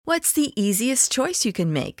What's the easiest choice you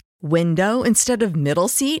can make? Window instead of middle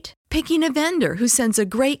seat? Picking a vendor who sends a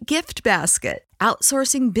great gift basket?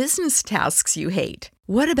 Outsourcing business tasks you hate?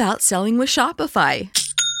 What about selling with Shopify?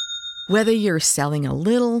 Whether you're selling a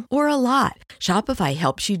little or a lot, Shopify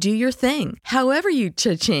helps you do your thing, however you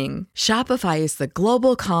cha-ching. Shopify is the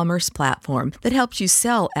global commerce platform that helps you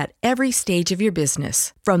sell at every stage of your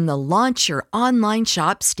business. From the launch your online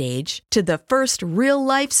shop stage to the first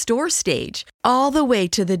real-life store stage, all the way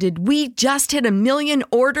to the did we just hit a million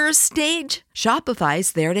orders stage.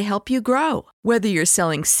 Shopify's there to help you grow. Whether you're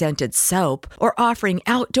selling scented soap or offering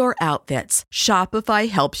outdoor outfits, Shopify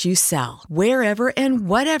helps you sell. Wherever and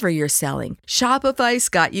whatever you're selling, Shopify's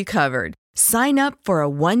got you covered. Sign up for a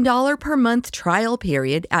 $1 per month trial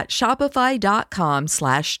period at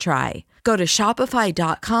shopify.com/try. Go to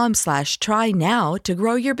shopify.com/try now to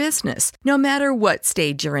grow your business, no matter what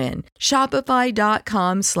stage you're in.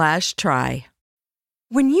 Shopify.com/try.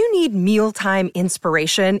 When you need mealtime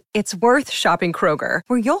inspiration, it's worth shopping Kroger,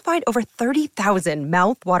 where you'll find over 30,000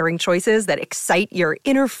 mouth-watering choices that excite your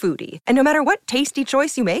inner foodie. And no matter what tasty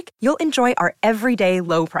choice you make, you'll enjoy our everyday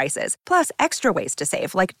low prices, plus extra ways to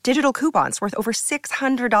save, like digital coupons worth over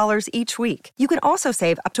 $600 each week. You can also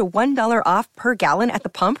save up to $1 off per gallon at the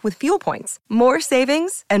pump with fuel points. More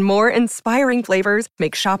savings and more inspiring flavors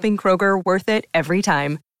make shopping Kroger worth it every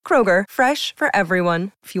time. Kroger, fresh for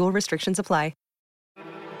everyone. Fuel restrictions apply.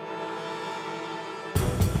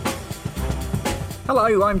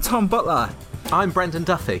 Hello, I'm Tom Butler. I'm Brendan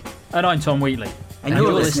Duffy. And I'm Tom Wheatley. And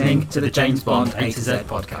you're listening to the James Bond A to Z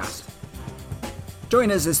podcast. Join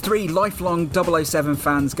us as three lifelong 007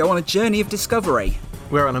 fans go on a journey of discovery.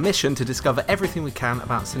 We're on a mission to discover everything we can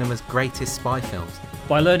about cinema's greatest spy films.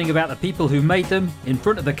 By learning about the people who made them, in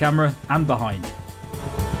front of the camera and behind.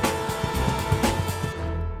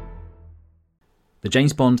 The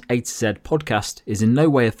James Bond A to Z podcast is in no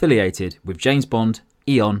way affiliated with James Bond,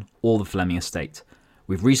 Eon, or the Fleming estate.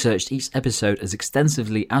 We've researched each episode as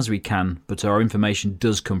extensively as we can, but our information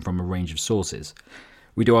does come from a range of sources.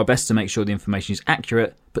 We do our best to make sure the information is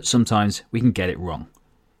accurate, but sometimes we can get it wrong.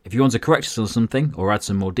 If you want to correct us on something or add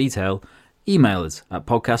some more detail, email us at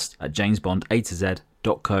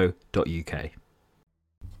podcast@jamesbond-a-to-z.co.uk.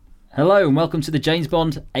 Hello and welcome to the James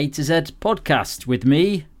Bond A to Z podcast with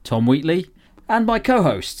me, Tom Wheatley, and my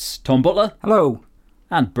co-hosts, Tom Butler. Hello.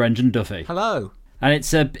 And Brendan Duffy. Hello. And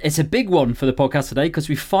it's a big one for the podcast today because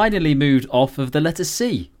we finally moved off of the letter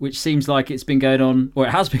C, which seems like it's been going on, or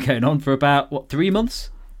it has been going on for about, 3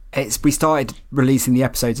 months? We started releasing the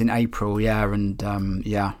episodes in April, yeah.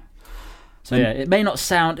 So yeah, it may not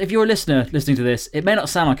sound, if you're a listener listening to this, it may not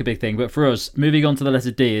sound like a big thing, but for us, moving on to the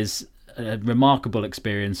letter D is a remarkable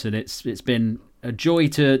experience, and it's been a joy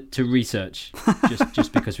to research,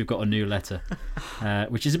 just because we've got a new letter,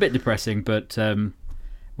 which is a bit depressing, but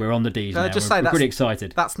we're on the D's now. We're pretty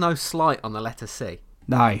excited. That's no slight on the letter C.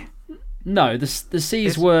 No, the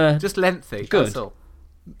C's were just lengthy. Good. That's all.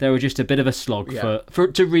 They were just a bit of a slog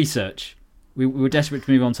to research. We were desperate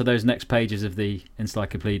to move on to those next pages of the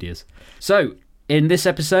encyclopedias. So in this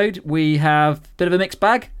episode, we have a bit of a mixed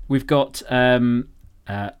bag. We've got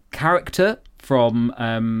character from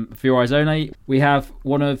For Your Eyes Only. We have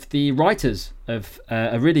one of the writers of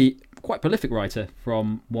a really quite prolific writer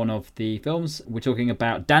from one of the films. We're talking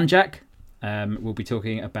about Danjaq. We'll be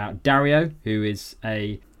talking about Dario, who is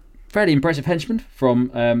a fairly impressive henchman from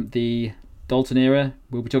the Dalton era.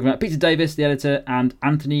 We'll be talking about Peter Davis, the editor, and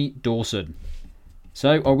Anthony Dawson.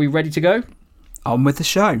 So, are we ready to go? On with the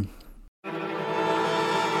show.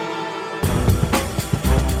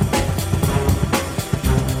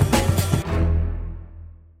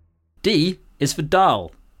 D is for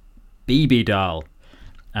Dahl. Bibi Dahl.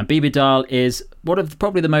 And Bibi Dahl is one of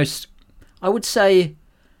probably the most, I would say,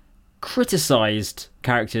 criticised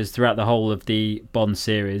characters throughout the whole of the Bond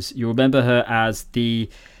series. You remember her as the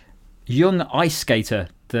young ice skater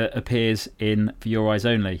that appears in For Your Eyes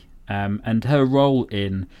Only. And her role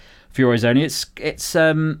in For Your Eyes Only, it's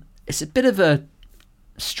a bit of a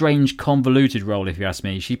strange, convoluted role, if you ask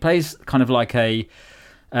me. She plays kind of like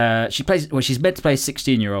she's meant to play a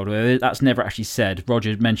 16-year-old. That's never actually said.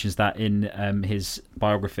 Roger mentions that in his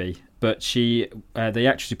biography. But the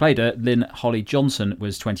actress who played her, Lynn Holly Johnson,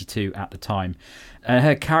 was 22 at the time.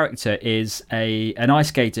 Her character is an ice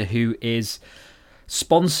skater who is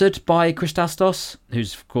sponsored by Christastos,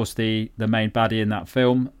 who's of course the main baddie in that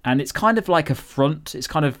film. And it's kind of like a front. It's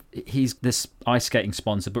kind of, he's this ice skating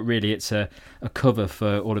sponsor, but really it's a cover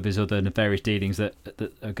for all of his other nefarious dealings that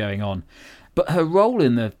are going on. But her role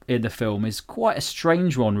in the film is quite a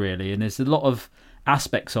strange one, really, and there's a lot of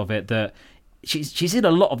aspects of it that she's in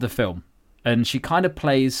a lot of the film, and she kind of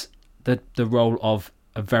plays the role of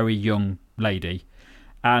a very young lady.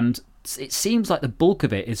 And it seems like the bulk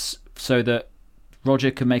of it is so that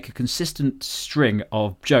Roger can make a consistent string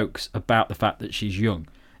of jokes about the fact that she's young.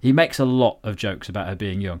 He makes a lot of jokes about her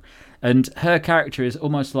being young. And her character is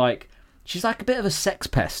almost like, she's like a bit of a sex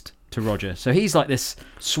pest to Roger. So he's like this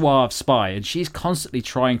suave spy, and she's constantly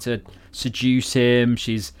trying to seduce him.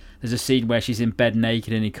 There's a scene where she's in bed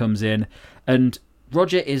naked and he comes in, and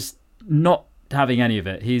Roger is not having any of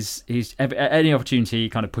it. He's at any opportunity, he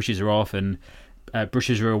kind of pushes her off and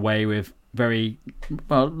brushes her away with very,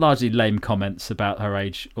 well, largely lame comments about her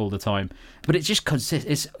age all the time. But it just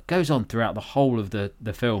it goes on throughout the whole of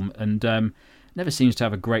the film, and never seems to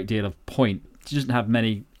have a great deal of point. She doesn't have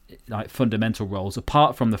many like fundamental roles,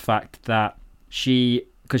 apart from the fact that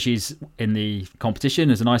because she's in the competition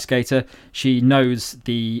as an ice skater, she knows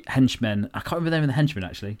the henchmen. I can't remember the name of the henchmen,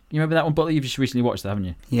 actually. You remember that one, Butler? You've just recently watched that, haven't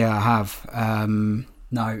you? Yeah, I have.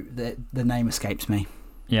 No, the name escapes me.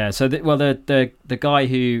 Yeah, so the guy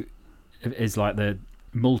who is like the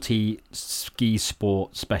multi-ski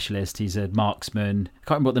sport specialist, he's a marksman. I can't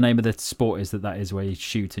remember what the name of the sport is that is where you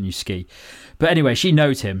shoot and you ski. But anyway, she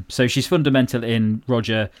knows him. So she's fundamental in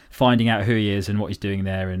Roger finding out who he is and what he's doing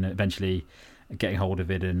there, and eventually getting hold of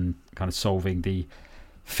it and kind of solving the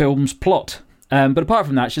film's plot. But apart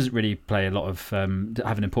from that, she doesn't really play a lot of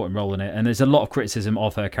have an important role in it. And there's a lot of criticism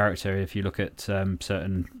of her character if you look at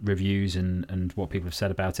certain reviews and what people have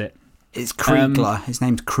said about it. It's Kriegler. His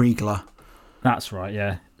name's Kriegler. That's right,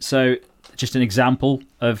 yeah. So just an example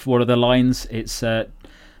of one of the lines. It's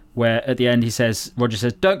where at the end Roger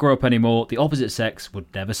says, "Don't grow up anymore. The opposite sex would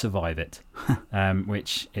never survive it,"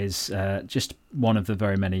 which is just one of the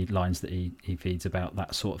very many lines that he feeds about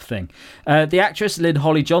that sort of thing. The actress Lynn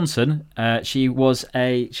Holly Johnson, she was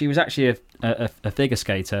actually a figure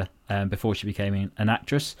skater before she became an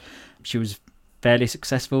actress. She was fairly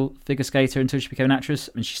successful figure skater until she became an actress,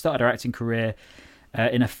 and she started her acting career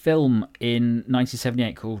in a film in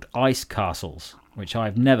 1978 called Ice Castles, which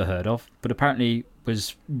I've never heard of, but apparently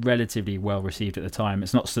was relatively well received at the time.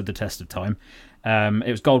 It's not stood the test of time. It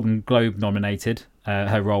was Golden Globe nominated,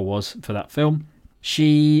 her role was, for that film.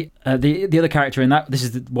 She, the other character in that, this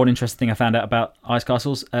is the one interesting thing I found out about Ice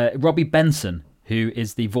Castles, Robbie Benson, who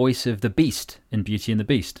is the voice of the Beast in Beauty and the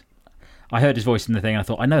Beast. I heard his voice in the thing and I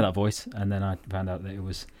thought, I know that voice, and then I found out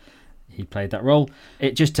that he played that role.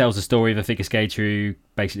 It just tells the story of a figure skater who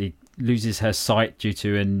basically loses her sight due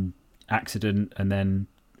to an accident and then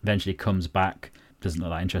eventually comes back. Doesn't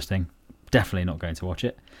look that interesting. Definitely not going to watch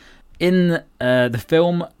it. In the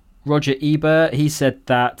film, Roger Ebert, he said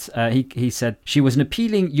that he said she was an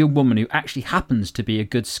appealing young woman who actually happens to be a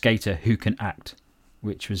good skater who can act,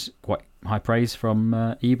 which was quite high praise from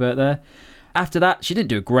Ebert there. After that, she didn't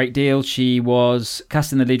do a great deal. She was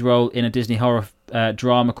cast in the lead role in a Disney horror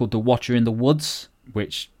drama called The Watcher in the Woods,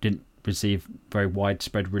 which didn't receive very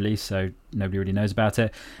widespread release, so nobody really knows about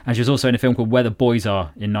it. And she was also in a film called Where the Boys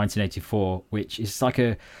Are in 1984, which is like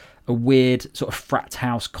a weird sort of frat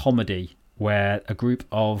house comedy where a group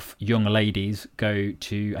of young ladies go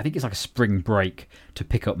to, I think it's like a spring break, to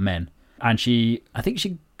pick up men. And she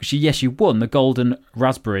won the Golden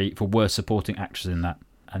Raspberry for Worst Supporting Actress in that.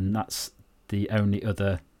 And that's the only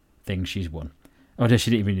other thing she's won. Oh, no,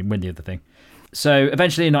 she didn't even win the other thing. So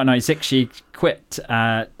eventually in 1996, she quit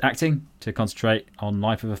acting to concentrate on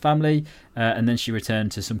life of her family. And then she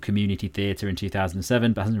returned to some community theatre in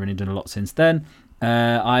 2007, but hasn't really done a lot since then.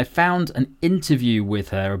 I found an interview with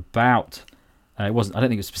her about... I don't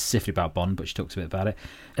think it was specifically about Bond, but she talks a bit about it.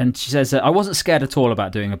 And she says, I wasn't scared at all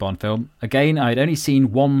about doing a Bond film. Again, I had only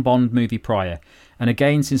seen one Bond movie prior. And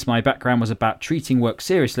again, since my background was about treating work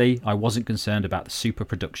seriously, I wasn't concerned about the super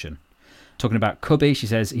production. Talking about Cubby, she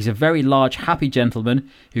says, he's a very large, happy gentleman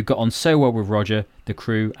who got on so well with Roger, the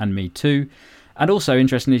crew, and me too. And also,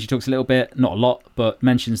 interestingly, she talks a little bit, not a lot, but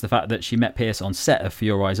mentions the fact that she met Pierce on set of For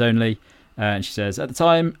Your Eyes Only. And she says, at the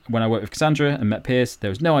time, when I worked with Cassandra and met Pierce, there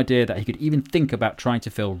was no idea that he could even think about trying to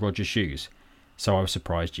fill Roger's shoes. So I was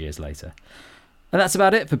surprised years later. And that's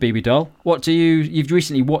about it for BB Dahl. You've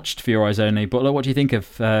recently watched For Your Eyes Only, but what do you think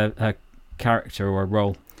of her character or her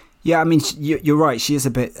role? Yeah, I mean, you're right. She is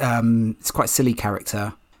a bit, it's quite a silly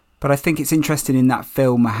character. But I think it's interesting in that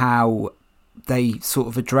film how they sort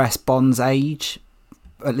of address Bond's age,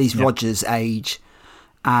 at least Roger's age,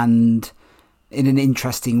 and in an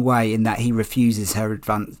interesting way in that he refuses her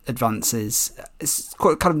advances. It's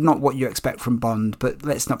quite kind of not what you expect from Bond, but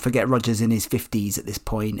let's not forget Roger's in his 50s at this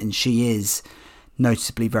point, and she is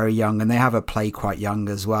noticeably very young, and they have her play quite young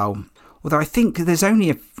as well. Although I think there's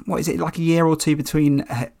only like a year or two between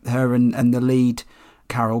her and the lead,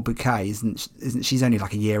 Carol Bouquet, isn't she's only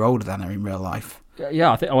like a year older than her in real life.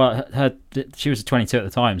 Yeah, I think. Well, she was 22 at the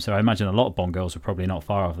time, so I imagine a lot of Bond girls were probably not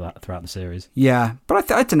far off that throughout the series. Yeah,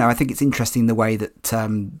 but I don't know. I think it's interesting the way that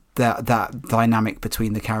that dynamic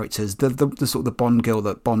between the characters, the sort of the Bond girl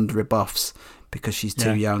that Bond rebuffs because she's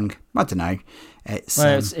too young. I don't know.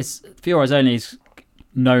 It's For Your Eyes Only is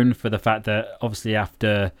known for the fact that obviously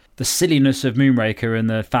after the silliness of Moonraker and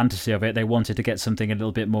the fantasy of it, they wanted to get something a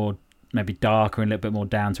little bit more maybe darker and a little bit more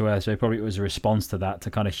down to earth. So probably it was a response to that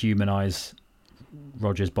to kind of humanise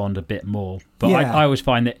Roger's Bond a bit more. But I always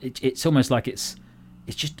find that it's almost like it's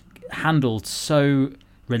just handled so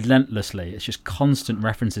relentlessly. It's just constant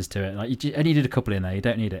references to it. Like you only did a couple in there, you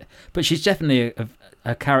don't need it. But she's definitely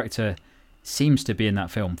a character seems to be in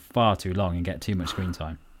that film far too long and get too much screen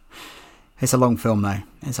time. It's a long film though.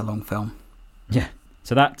 It's a long film. Yeah.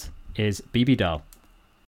 So that is Bibi Dahl.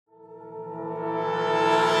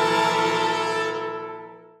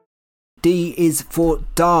 D is for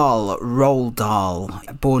Dahl, Roald Dahl,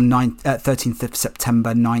 born 13th of September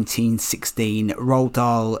 1916. Roald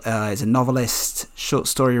Dahl is a novelist, short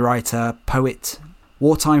story writer, poet,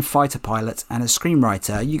 wartime fighter pilot and a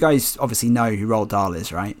screenwriter. You guys obviously know who Roald Dahl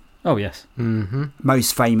is, right? Oh, yes. Mm-hmm.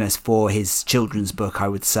 Most famous for his children's book, I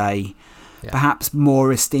would say. Yeah. Perhaps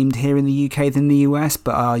more esteemed here in the UK than the US,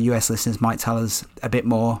 but our US listeners might tell us a bit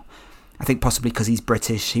more. I think possibly because he's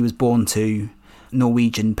British. He was born to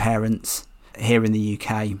Norwegian parents here in the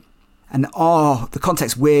UK. And the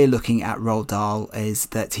context we're looking at Roald Dahl is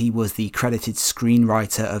that he was the credited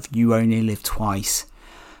screenwriter of You Only Live Twice.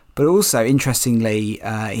 But also, interestingly,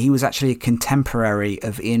 he was actually a contemporary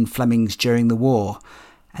of Ian Fleming's during the war.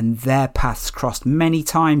 And their paths crossed many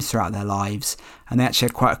times throughout their lives. And they actually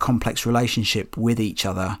had quite a complex relationship with each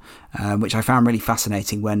other, which I found really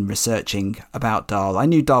fascinating when researching about Dahl. I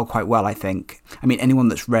knew Dahl quite well, I think. I mean, anyone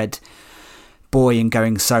that's read Boy and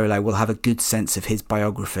Going Solo will have a good sense of his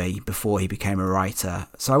biography before he became a writer.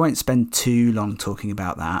 So I won't spend too long talking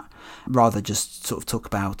about that. Rather just sort of talk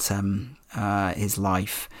about his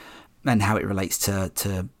life and how it relates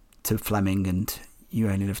to Fleming and You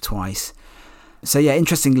Only Live Twice. So yeah,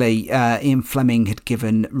 interestingly, Ian Fleming had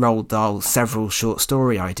given Roald Dahl several short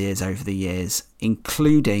story ideas over the years,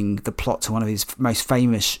 including the plot to one of his most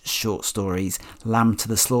famous short stories, Lamb to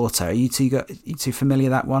the Slaughter. Are you two familiar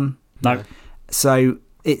with that one? No. So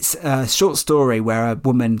it's a short story where a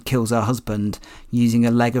woman kills her husband using a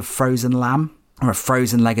leg of frozen lamb, or a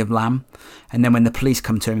frozen leg of lamb. And then when the police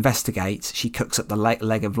come to investigate, she cooks up the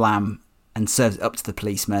leg of lamb and serves it up to the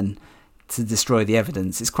policemen to destroy the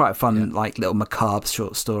evidence. It's quite a fun, little macabre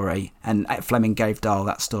short story. And Fleming gave Dahl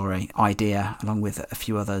that story idea along with a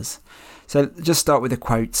few others. So just start with a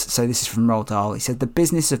quote. So this is from Roald Dahl. He said, "The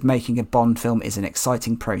business of making a Bond film is an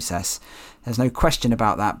exciting process. There's no question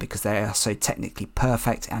about that because they are so technically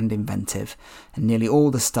perfect and inventive. And nearly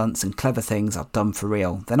all the stunts and clever things are done for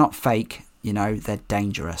real. They're not fake, they're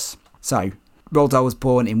dangerous." So Roald Dahl was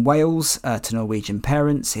born in Wales to Norwegian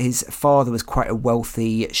parents. His father was quite a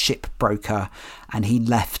wealthy shipbroker and he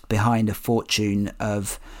left behind a fortune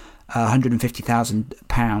of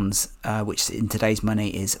 £150,000, which in today's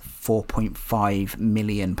money is £4.5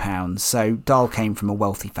 million. So Dahl came from a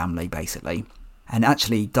wealthy family, basically. And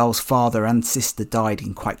actually, Dahl's father and sister died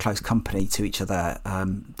in quite close company to each other.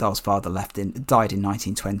 Dahl's father died in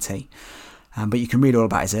 1920. But you can read all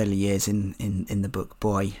about his early years in the book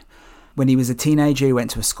Boy. When he was a teenager, he went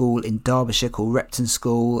to a school in Derbyshire called Repton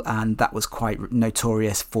School, and that was quite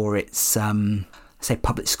notorious for its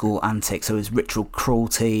public school antics. So it was ritual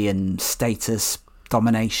cruelty and status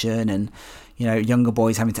domination and, younger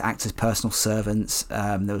boys having to act as personal servants.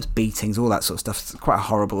 There was beatings, all that sort of stuff. It's quite a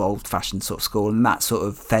horrible old-fashioned sort of school. And that sort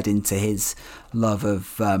of fed into his love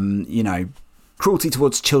of, cruelty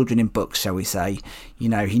towards children in books, shall we say. He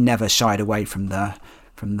never shied away from the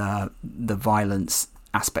violence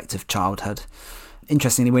aspect of childhood.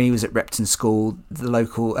 Interestingly, when he was at Repton School, the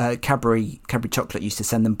local Cadbury Chocolate used to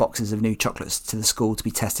send them boxes of new chocolates to the school to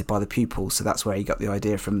be tested by the pupils. So that's where he got the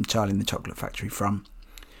idea from Charlie and the Chocolate Factory from.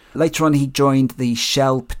 Later on, he joined the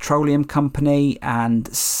Shell Petroleum Company and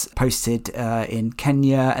posted in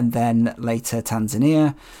Kenya and then later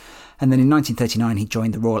Tanzania. And then in 1939, he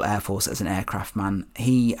joined the Royal Air Force as an aircraftman.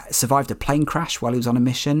 He survived a plane crash while he was on a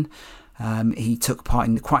mission. He took part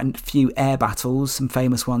in quite a few air battles, some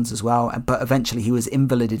famous ones as well, but eventually he was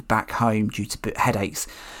invalided back home due to headaches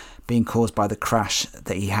being caused by the crash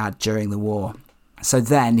that he had during the war. So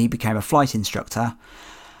then he became a flight instructor,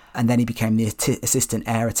 And then he became the assistant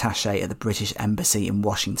air attaché at the British Embassy in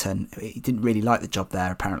Washington. He didn't really like the job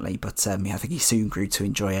there, apparently, but I think he soon grew to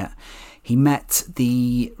enjoy it. He met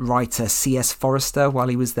the writer C.S. Forrester while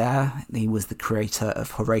he was there. He was the creator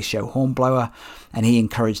of Horatio Hornblower, and he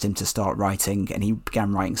encouraged him to start writing, and he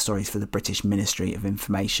began writing stories for the British Ministry of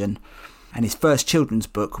Information. And his first children's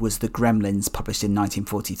book was The Gremlins, published in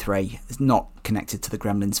 1943. It's not connected to the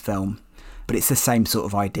Gremlins film, but it's the same sort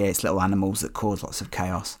of idea. It's little animals that cause lots of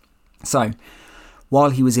chaos. So, while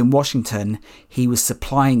he was in Washington, he was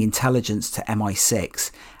supplying intelligence to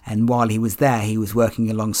MI6, and while he was there, he was working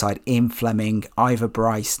alongside Ian Fleming, Ivor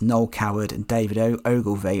Bryce, Noel Coward and David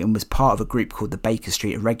Ogilvy, and was part of a group called the Baker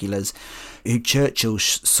Street Irregulars, who Churchill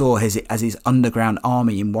saw as his underground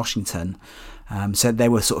army in Washington. So they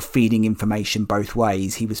were sort of feeding information both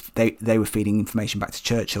ways. They were feeding information back to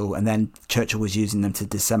Churchill, and then Churchill was using them to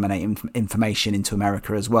disseminate information into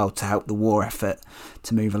America as well to help the war effort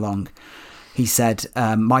to move along. He said,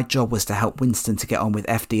 my job was to help Winston to get on with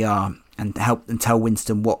FDR and help and tell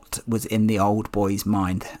Winston what was in the old boy's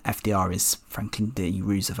mind. FDR is Franklin D.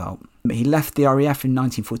 Roosevelt. He left the RAF in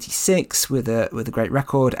 1946 with a great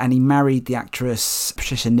record, and he married the actress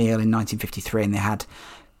Patricia Neal in 1953, and they had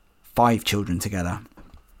 5 children together.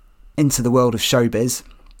 Into the world of showbiz,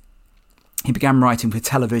 he began writing for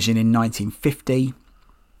television in 1950,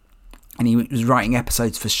 and he was writing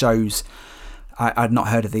episodes for shows. I'd not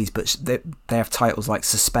heard of these, but they have titles like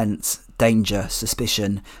Suspense, Danger,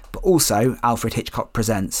 Suspicion, but also Alfred Hitchcock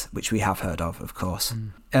Presents, which we have heard of course.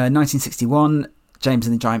 1961, James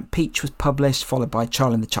and the Giant Peach was published, followed by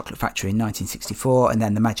Charlie and the Chocolate Factory in 1964, and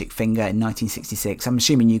then The Magic Finger in 1966. I'm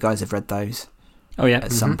assuming you guys have read those. Oh, yeah.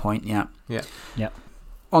 At some point, yeah. Yeah.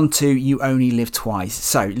 On to You Only Live Twice.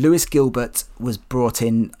 So, Lewis Gilbert was brought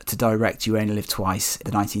in to direct You Only Live Twice,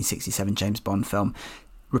 the 1967 James Bond film,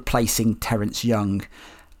 replacing Terence Young.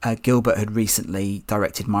 Gilbert had recently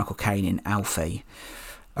directed Michael Caine in Alfie.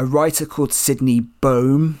 A writer called Sidney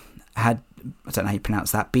Boehm had, I don't know how you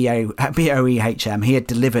pronounce that, Boehm, he had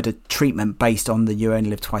delivered a treatment based on the You Only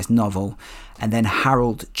Live Twice novel, and then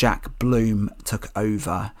Harold Jack Bloom took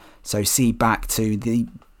over. So see back to the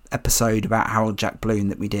episode about Harold Jack Bloom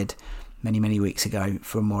that we did many, many weeks ago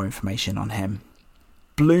for more information on him.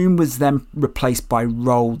 Bloom was then replaced by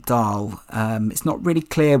Roald Dahl. It's not really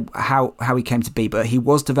clear how he came to be, but he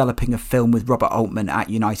was developing a film with Robert Altman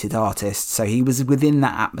at United Artists, so he was within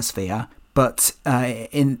that atmosphere. But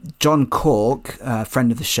in John Cork, a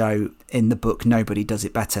friend of the show, in the book Nobody Does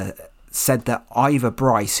It Better, said that Ivor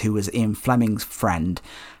Bryce, who was Ian Fleming's friend,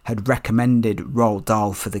 had recommended Roald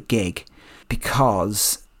Dahl for the gig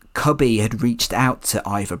because Cubby had reached out to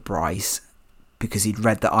Ivor Bryce because he'd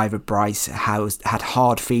read that Ivor Bryce had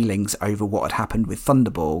hard feelings over what had happened with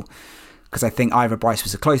Thunderball, because I think Ivor Bryce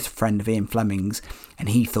was a close friend of Ian Fleming's, and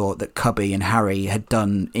he thought that Cubby and Harry had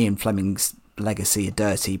done Ian Fleming's legacy a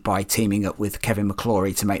dirty by teaming up with Kevin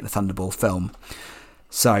McClory to make the Thunderball film.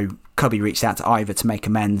 So Cubby reached out to Ivor to make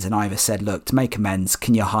amends, and Ivor said, look, to make amends,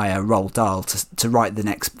 can you hire Roald Dahl to write the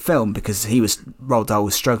next film? Because Roald Dahl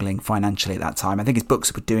was struggling financially at that time. I think his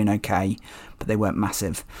books were doing okay, but they weren't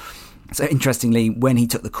massive. So interestingly, when he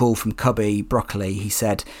took the call from Cubby Broccoli, he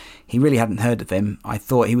said he really hadn't heard of him. I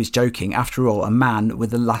thought he was joking. After all, a man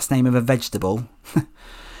with the last name of a vegetable.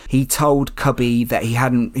 He told Cubby that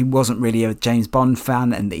he wasn't really a James Bond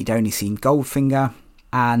fan and that he'd only seen Goldfinger.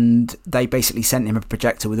 And they basically sent him a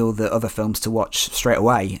projector with all the other films to watch straight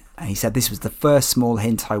away. And he said this was the first small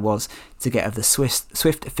hint I was to get of the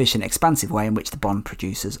swift, efficient, expansive way in which the Bond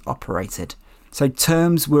producers operated. So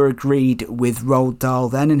terms were agreed with Roald Dahl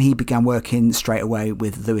then, and he began working straight away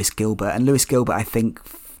with Lewis Gilbert. And Lewis Gilbert, I think,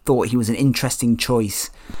 thought he was an interesting choice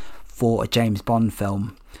for a James Bond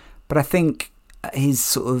film. But I think his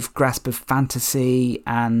sort of grasp of fantasy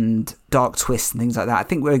and dark twists and things like that, I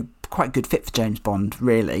think were quite a good fit for James Bond,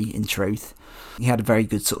 really, in truth. He had a very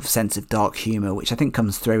good sort of sense of dark humour, which I think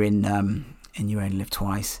comes through in You Only Live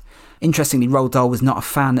Twice. Interestingly, Roald Dahl was not a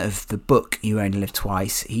fan of the book You Only Live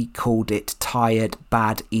Twice. He called it tired,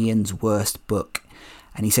 bad Ian's worst book.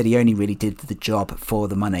 And he said he only really did the job for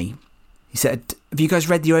the money. He said, have you guys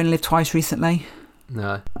read You Only Live Twice recently?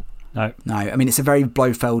 No. I mean, it's a very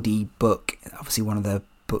Blofeld-y book. Obviously one of the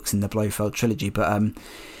books in the Blofeld trilogy. But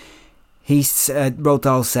Roald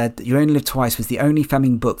Dahl said that You Only Live Twice was the only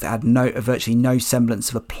Fleming book that had virtually no semblance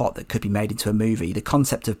of a plot that could be made into a movie. The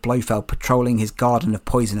concept of Blofeld patrolling his garden of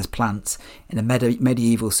poisonous plants in a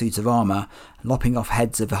medieval suit of armour and lopping off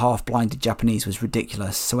heads of half-blinded Japanese was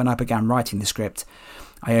ridiculous. So when I began writing the script,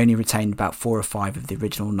 I only retained about 4 or 5 of the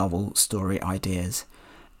original novel story ideas.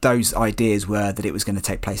 Those ideas were that it was going to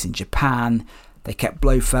take place in Japan, They kept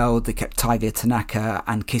Blofeld, they kept Tiger Tanaka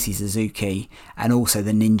and Kissy Suzuki, and also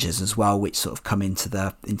the ninjas as well, which sort of come into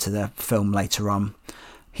the film later on.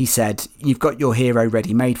 He said, "You've got your hero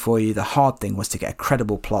ready-made for you. The hard thing was to get a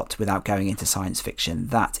credible plot without going into science fiction.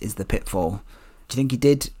 That is the pitfall." Do you think he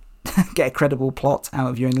did get a credible plot out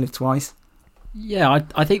of You Only Live Twice? Yeah,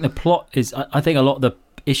 I think the plot is... I think a lot of the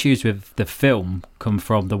issues with the film come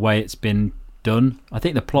from the way it's been done. I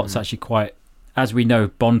think the plot's actually quite... As we know,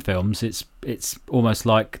 Bond films, it's almost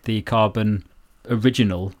like the carbon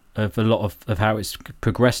original of a lot of how it's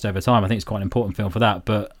progressed over time. I think it's quite an important film for that.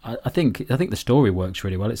 But I think the story works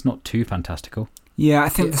really well. It's not too fantastical. Yeah, I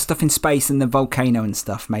think the stuff in space and the volcano and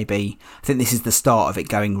stuff, maybe... I think this is the start of it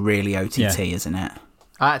going really OTT, isn't it?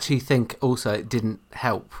 I actually think also it didn't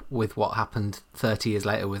help with what happened 30 years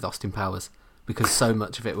later with Austin Powers, because so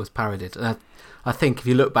much of it was parodied. And I think if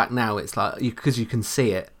you look back now, it's like, because you can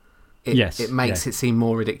see it, it makes it seem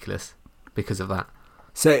more ridiculous because of that.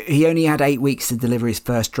 So he only had 8 weeks to deliver his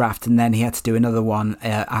first draft, and then he had to do another one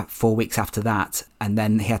 4 weeks after that, and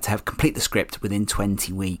then he had to complete the script within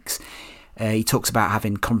 20 weeks. He talks about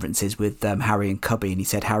having conferences with Harry and Cubby, and he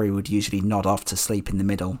said Harry would usually nod off to sleep in the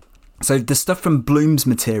middle. So the stuff from Bloom's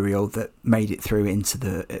material that made it through into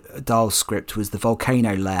the Dahl script was the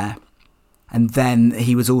volcano lair, and then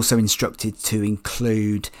he was also instructed to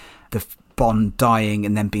include the Bond dying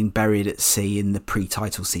and then being buried at sea in the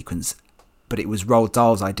pre-title sequence. But it was Roald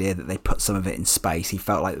Dahl's idea that they put some of it in space. He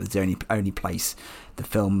felt like it was the only place the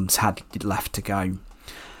films had left to go.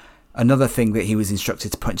 Another thing that he was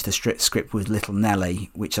instructed to put into the script was Little Nelly,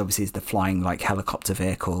 which obviously is the flying helicopter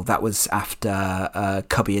vehicle. That was after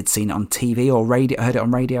Cubby had seen it on TV or radio, heard it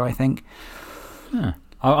on radio, I think. Huh.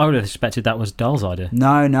 I would have expected that was Dahl's idea.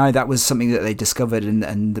 No, that was something that they discovered,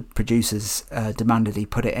 and the producers demanded he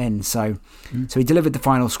put it in. So he delivered the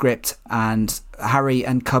final script, and Harry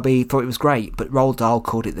and Cubby thought it was great, but Roald Dahl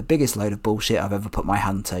called it the biggest load of bullshit I've ever put my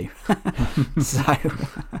hand to.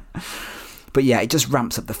 But yeah, it just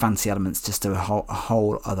ramps up the fancy elements just to a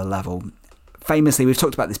whole other level. Famously, we've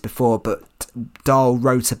talked about this before, but Dahl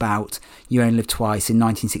wrote about You Only Live Twice in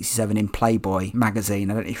 1967 in Playboy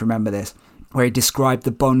magazine. I don't know if you remember this, where he described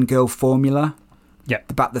the Bond girl formula. Yeah.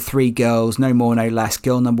 About the three girls, no more, no less.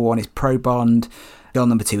 Girl number 1 is pro-Bond, girl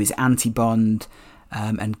number 2 is anti-Bond,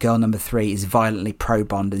 and girl number 3 is violently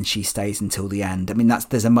pro-Bond, and she stays until the end. I mean,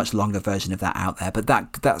 there's a much longer version of that out there, but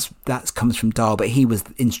that comes from Dahl, but he was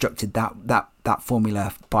instructed that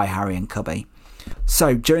formula by Harry and Cubby.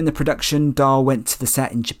 So during the production, Dahl went to the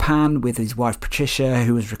set in Japan with his wife Patricia,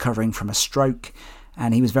 who was recovering from a stroke,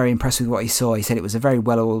 and he was very impressed with what he saw. He said it was a very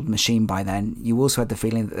well-oiled machine by then. You also had the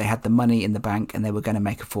feeling that they had the money in the bank and they were going to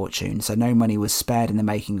make a fortune, so no money was spared in the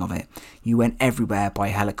making of it. You went everywhere by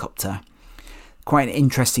helicopter. Quite an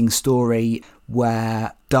interesting story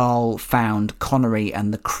where Dahl found Connery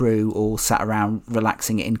and the crew all sat around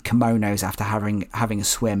relaxing in kimonos after having a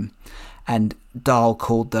swim, and Dahl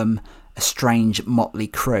called them a strange motley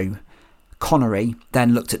crew. Connery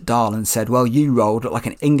then looked at Dahl and said, "Well, you, Roald, look like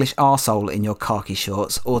an English arsehole in your khaki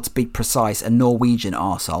shorts, or to be precise, a Norwegian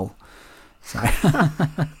arsehole." So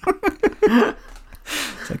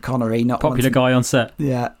Connery, not popular guy on set.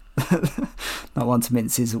 Yeah. Not one to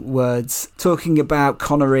mince his words. Talking about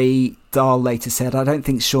Connery, Dahl later said, "I don't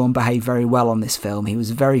think Sean behaved very well on this film. He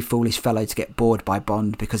was a very foolish fellow to get bored by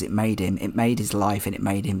Bond because it made his life and it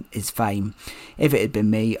made him his fame. If it had been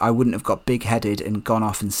me, I wouldn't have got big-headed and gone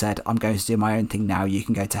off and said, I'm going to do my own thing now, you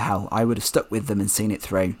can go to hell. I would have stuck with them and seen it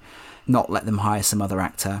through, not let them hire some other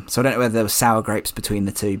actor." So I don't know whether there were sour grapes between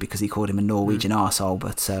the two because he called him a Norwegian arsehole,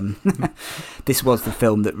 but this was the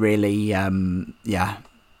film that really,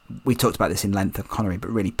 we talked about this in length of Connery,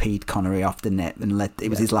 but really peed Connery off, didn't it? And it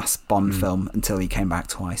was his last Bond film until he came back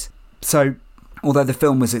twice. So, although the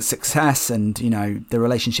film was a success and, the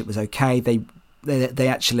relationship was okay, they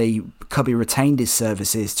actually, Cubby retained his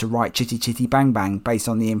services to write Chitty Chitty Bang Bang based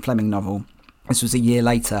on the Ian Fleming novel. This was a year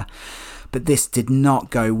later. But this did not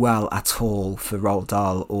go well at all for Roald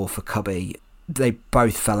Dahl or for Cubby. They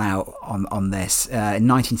both fell out on this. In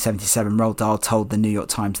 1977, Roald Dahl told the New York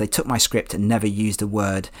Times, "They took my script and never used a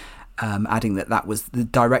word," adding that was the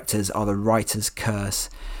directors are the writer's curse.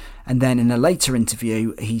 And then in a later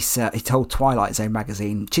interview, he told Twilight Zone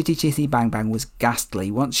magazine, "Chitty Chitty Bang Bang was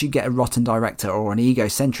ghastly. Once you get a rotten director or an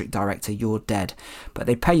egocentric director, you're dead. But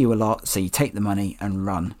they pay you a lot, so you take the money and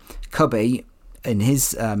run." Cubby, in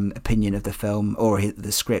his opinion of the film or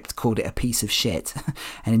the script, called it a piece of shit,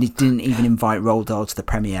 and he didn't even invite Roald Dahl to the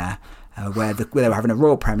premiere, where they were having a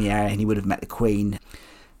royal premiere and he would have met the Queen.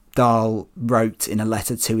 Dahl wrote in a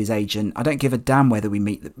letter to his agent, "I don't give a damn whether we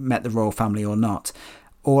met the royal family or not.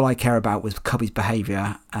 all I care about was Cubby's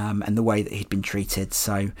behaviour and the way that he'd been treated.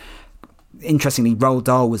 So, interestingly, Roald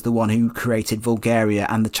Dahl was the one who created Vulgaria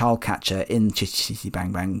and the child catcher in Chitty Chitty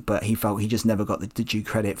Bang Bang, but he felt he just never got the due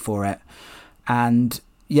credit for it. And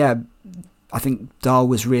yeah, I think Dahl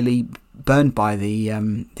was really burned by the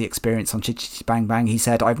experience on Chitty Chitty Bang Bang. He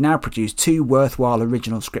said, "I've now produced 2 worthwhile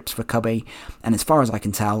original scripts for Cubby, and as far as I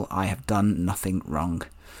can tell, I have done nothing wrong."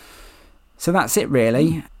 So that's it,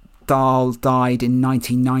 really. Dahl died in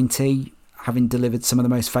 1990, having delivered some of the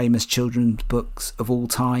most famous children's books of all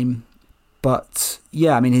time. But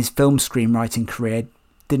yeah, I mean, his film screenwriting career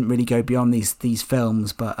didn't really go beyond these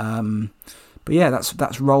films. But yeah, that's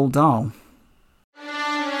Roald Dahl.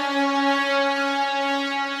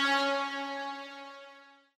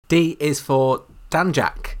 D is for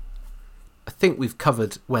Danjaq. I think we've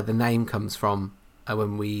covered where the name comes from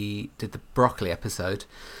when we did the broccoli episode.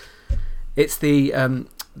 It's the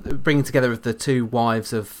bringing together of the 2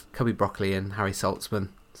 wives of Cubby Broccoli and Harry Saltzman.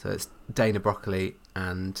 So it's Dana Broccoli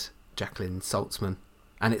and Jacqueline Saltzman.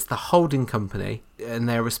 And it's the holding company, and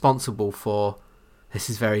they're responsible for, this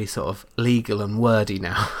is very sort of legal and wordy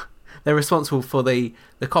now, they're responsible for the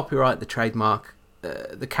copyright, the trademark,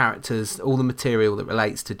 the characters, all the material that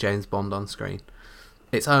relates to James Bond on screen.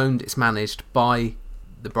 It's owned, it's managed by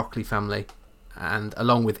the Broccoli family, and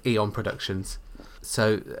along with Eon Productions.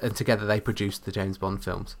 So, and together they produced the James Bond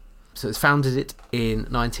films. So it's founded it in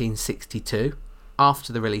 1962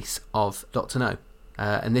 after the release of Dr. No.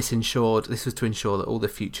 And this was to ensure that all the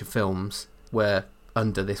future films were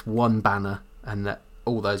under this one banner and that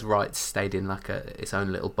all those rights stayed in like its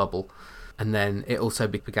own little bubble. And then it also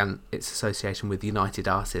began its association with United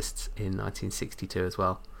Artists in 1962 as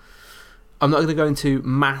well. I'm not going to go into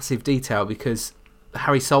massive detail because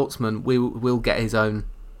Harry Saltzman will get his own.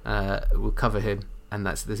 We'll cover him, and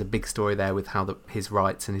there's a big story there with how his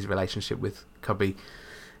rights and his relationship with Cubby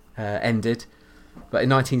ended. But in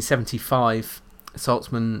 1975,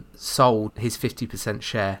 Saltzman sold his 50%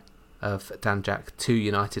 share of Danjaq to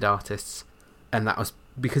United Artists, and that was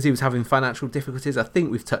because he was having financial difficulties. I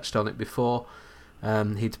think we've touched on it before.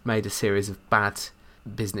 He'd made a series of bad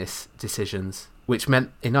business decisions, which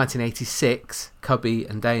meant in 1986, Cubby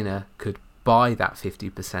and Dana could buy that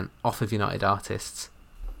 50% off of United Artists,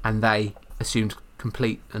 and they assumed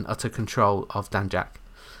complete and utter control of Danjaq.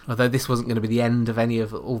 Although this wasn't going to be the end of any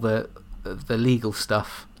of all the legal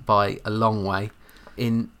stuff by a long way.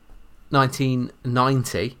 In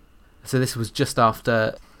 1990, so this was just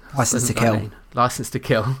after License to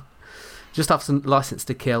Kill. Just after License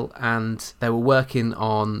to Kill, and they were working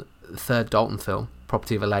on the 3rd Dalton film,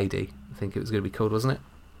 Property of a Lady. I think it was going to be called, wasn't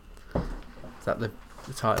it? Is that the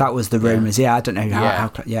title? That was the rumours. Yeah, I don't know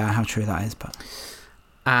how true that is, but.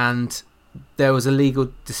 And there was a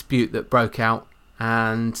legal dispute that broke out,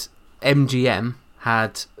 and MGM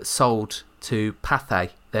had sold to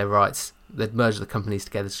Pathé their rights. They'd merged the companies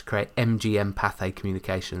together to create MGM Pathé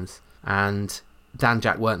Communications, and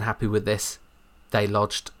Danjaq weren't happy with this. They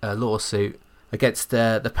lodged a lawsuit against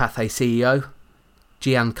the Pathé CEO,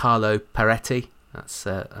 Giancarlo Peretti. That's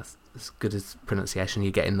as good as pronunciation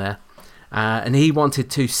you get in there. And he wanted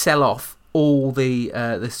to sell off all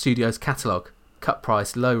the studio's catalogue, cut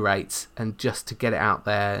price, low rates, and just to get it out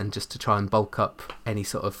there and just to try and bulk up any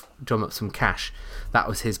sort of drum up some cash. That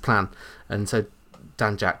was his plan. And so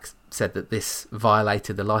Danjaq said that this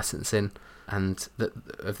violated the licensing and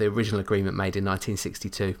of the original agreement made in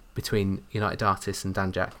 1962 between United Artists and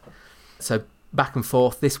Danjaq. So back and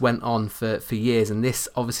forth, this went on for years, and this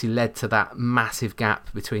obviously led to that massive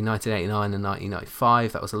gap between 1989 and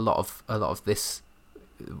 1995. That was a lot of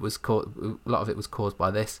it was caused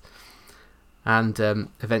by this, and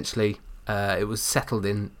eventually it was settled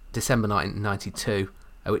in December 1992,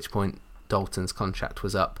 at which point Dalton's contract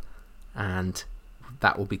was up, and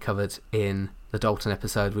that will be covered in the Dalton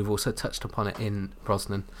episode. We've also touched upon it in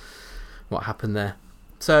Brosnan, what happened there.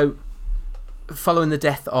 So, following the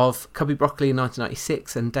death of Cubby Broccoli in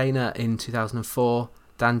 1996 and Dana in 2004,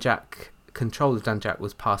 control of Danjaq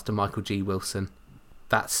was passed to Michael G. Wilson.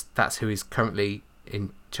 That's who is currently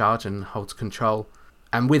in charge and holds control.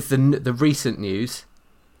 And with the recent news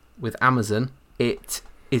with Amazon, it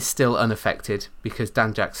is still unaffected because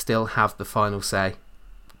Danjaq still have the final say.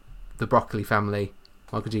 The Broccoli family,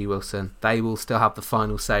 Michael G. Wilson, they will still have the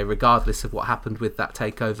final say regardless of what happened with that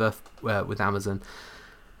takeover with Amazon.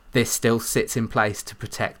 This still sits in place to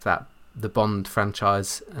protect the Bond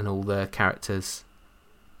franchise and all the characters,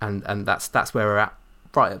 and that's where we're at,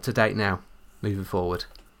 right up to date now, moving forward.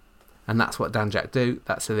 And that's what Danjaq do.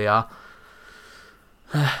 That's who they are.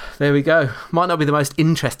 There we go. Might not be the most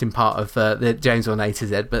interesting part of the James Bond A to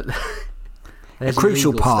Z, but a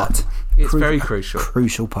crucial part. Stuff. It's very crucial.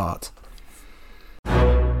 Crucial part.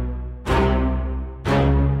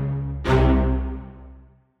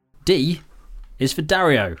 D is for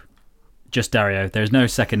Dario. Just Dario. There's no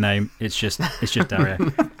second name. It's just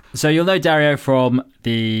Dario. So you'll know Dario from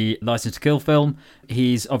the License to Kill film.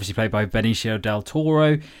 He's obviously played by Benicio del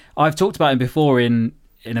Toro. I've talked about him before in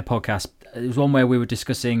a podcast. It was one where we were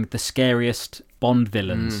discussing the scariest Bond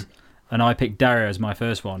villains, and I picked Dario as my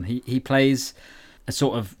first one. He plays a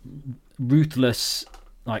sort of ruthless,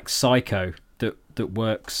 like, psycho that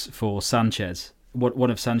works for Sanchez.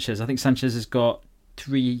 One of Sanchez. I think Sanchez has got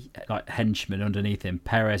 3 like henchmen underneath him,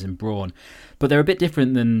 Perez and Braun, but they're a bit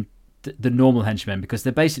different than the normal henchmen because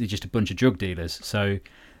they're basically just a bunch of drug dealers. So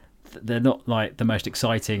they're not like the most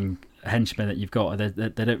exciting henchmen that you've got.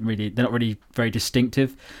 They're not really very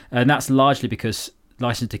distinctive, and that's largely because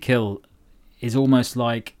License to Kill is almost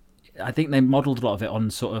like, I think they modelled a lot of it on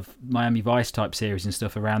sort of Miami Vice type series and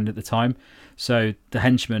stuff around at the time. So the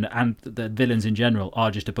henchmen and the villains in general are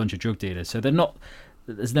just a bunch of drug dealers. So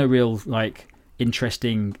there's no real like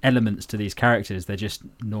interesting elements to these characters. They're just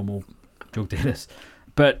normal drug dealers.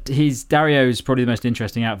 But Dario's probably the most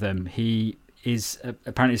interesting out of them. He is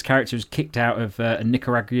apparently, his character was kicked out of a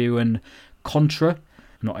Nicaraguan Contra. I'm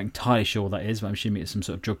not entirely sure what that is, but I'm assuming it's some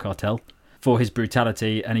sort of drug cartel, for his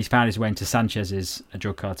brutality, and he's found his way into Sanchez's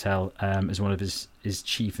drug cartel as one of his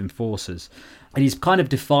chief enforcers. And he's kind of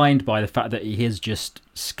defined by the fact that he is just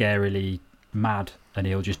scarily mad and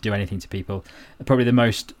he'll just do anything to people. Probably the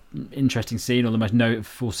most interesting scene, or the most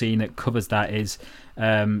notable scene that covers that, is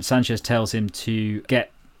Sanchez tells him to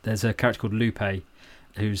there's a character called Lupe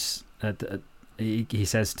who's he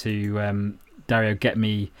says to Dario, get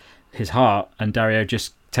me his heart, and Dario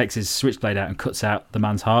just takes his switchblade out and cuts out the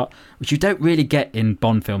man's heart, which you don't really get in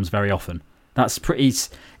Bond films very often. That's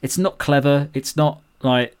it's not clever, it's not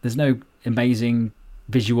like, there's no amazing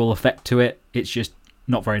visual effect to it, it's just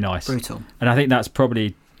not very nice. Brutal. And I think that's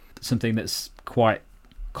probably something that's quite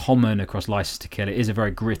common across License to Kill. It is a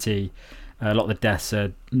very gritty, a lot of the deaths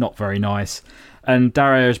are not very nice, and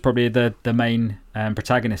Dario is probably the main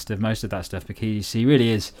protagonist of most of that stuff, because he really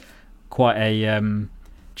is quite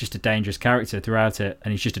just a dangerous character throughout it,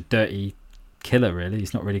 and he's just a dirty killer, really.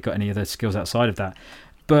 He's not really got any other skills outside of that.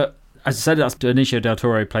 But as I said, that's Benicio del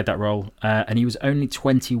Toro played that role, and he was only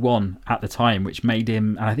 21 at the time, which made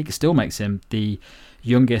him, and I think it still makes him, the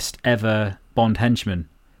youngest ever Bond henchman.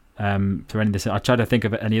 For any of this, I tried to think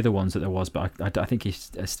of any other ones that there was, but I think he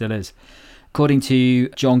still is. According to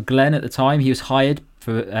John Glenn at the time, he was hired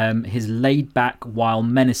for his laid-back while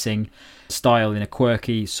menacing style in a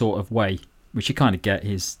quirky sort of way, which you kind of get.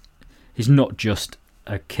 He's not just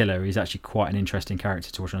a killer, he's actually quite an interesting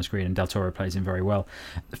character to watch on screen, and Del Toro plays him very well.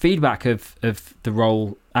 The feedback of the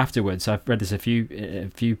role afterwards, I've read this a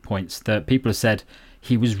few points, that people have said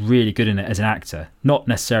he was really good in it as an actor, not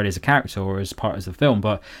necessarily as a character or as part of the film,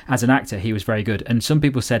 but as an actor he was very good. And some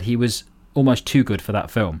people said he was almost too good for that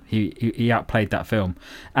film. He outplayed that film,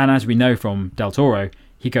 and as we know from Del Toro,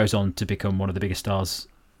 he goes on to become one of the biggest stars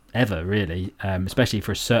ever, really, especially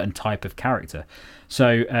for a certain type of character.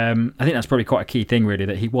 So I think that's probably quite a key thing, really,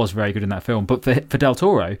 that he was very good in that film. But for Del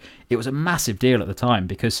Toro, it was a massive deal at the time,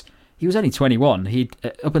 because he was only 21. He'd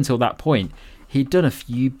up until that point, he'd done a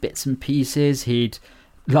few bits and pieces. He'd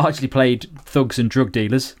largely played thugs and drug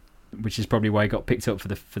dealers, which is probably why he got picked up for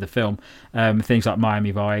the film. Things like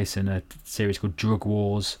Miami Vice and a series called Drug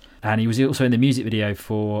Wars. And he was also in the music video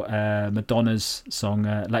for Madonna's song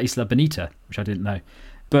La Isla Bonita, which I didn't know.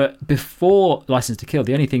 But before License to Kill,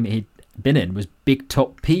 the only thing that he'd been in was Big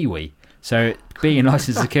Top Pee-wee. So being in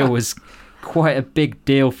License to Kill was quite a big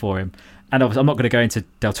deal for him. And obviously, I'm not going to go into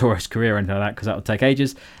Del Toro's career or anything like that, because that would take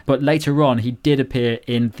ages. But later on, he did appear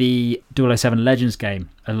in the 007 Legends game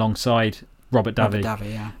alongside Robert Davi.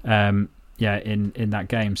 In that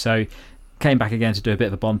game. So came back again to do a bit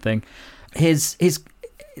of a Bond thing. There's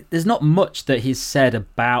not much that he's said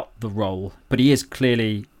about the role, but he is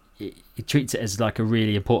clearly, he treats it as like a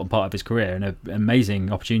really important part of his career and an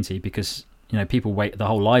amazing opportunity, because people wait their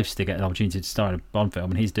whole lives to get an opportunity to star in a Bond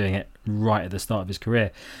film, and he's doing it right at the start of his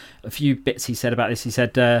career. A few bits he said about this. He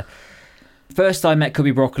said, first I met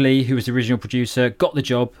Cubby Broccoli, who was the original producer, got the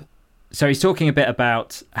job. So he's talking a bit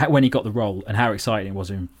about when he got the role and how exciting it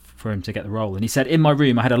was for him to get the role. And he said, in my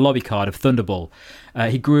room I had a lobby card of Thunderball.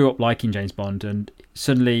 He grew up liking James Bond, and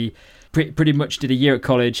suddenly pretty much did a year at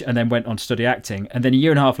college and then went on to study acting. And then a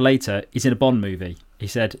year and a half later, he's in a Bond movie. He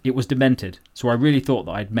said, it was demented, so I really thought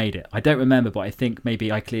that I'd made it. I don't remember, but I think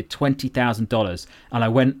maybe I cleared $20,000, and I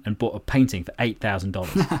went and bought a painting for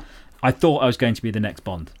 $8,000. I thought I was going to be the next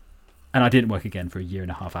Bond, and I didn't work again for a year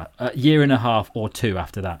and a half or two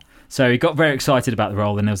after that. So he got very excited about the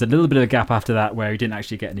role, and there was a little bit of a gap after that where he didn't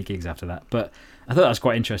actually get any gigs after that. But I thought that was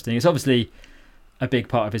quite interesting. It's obviously a big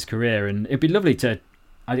part of his career, and it'd be lovely to...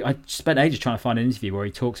 I spent ages trying to find an interview where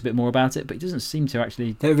he talks a bit more about it, but he doesn't seem to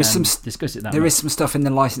actually discuss it that much. There is some stuff in the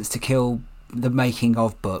License to Kill, the making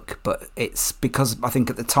of book, but it's because I think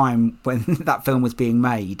at the time when that film was being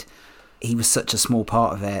made, he was such a small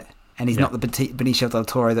part of it, and he's not the Benicio del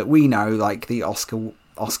Toro that we know, like the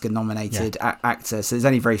Oscar-nominated actor, so there's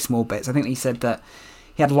only very small bits. I think he said that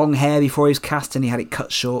he had long hair before he was cast and he had it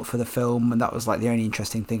cut short for the film, and that was like the only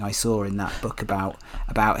interesting thing I saw in that book about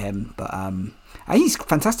him. But he's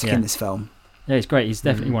fantastic in this film. Yeah, he's great. He's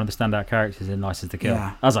definitely one of the standout characters in License to Kill.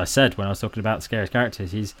 Yeah. As I said when I was talking about the scariest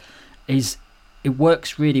characters, it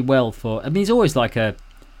works really well for... I mean, he's always like a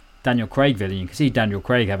Daniel Craig villain. You can see Daniel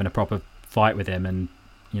Craig having a proper fight with him, and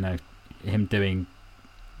him doing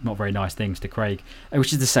not very nice things to Craig,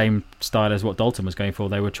 which is the same style as what Dalton was going for.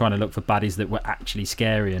 They were trying to look for baddies that were actually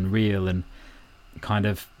scary and real and kind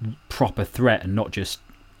of proper threat, and not just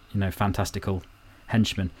fantastical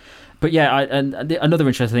henchmen. But another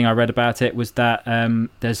interesting thing I read about it was that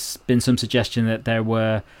there's been some suggestion that there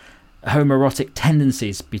were homoerotic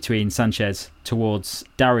tendencies between Sanchez towards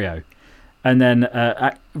Dario. And then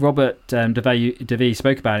Robert DeVee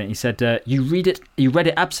spoke about it, and he said, you read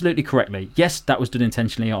it absolutely correctly. Yes, that was done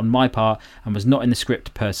intentionally on my part and was not in the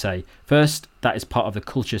script per se. First, that is part of the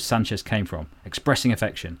culture Sanchez came from, expressing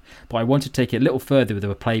affection. But I want to take it a little further with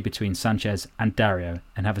a play between Sanchez and Dario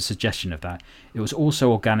and have a suggestion of that. It was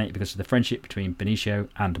also organic because of the friendship between Benicio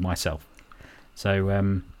and myself.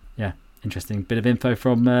 So, interesting bit of info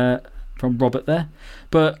from Robert there.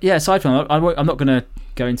 But yeah, aside from that, I'm not going to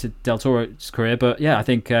go into Del Toro's career, but yeah, I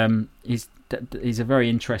think he's a very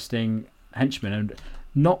interesting henchman, and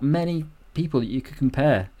not many people that you could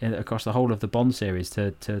compare across the whole of the Bond series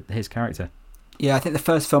to his character. Yeah, I think the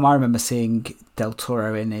first film I remember seeing Del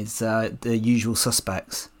Toro in is The Usual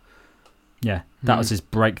Suspects. Yeah, that was his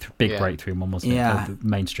big breakthrough one, wasn't it? Yeah,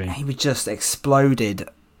 mainstream. He was just exploded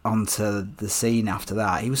onto the scene after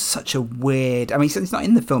that. He was such a weird... I mean, he's not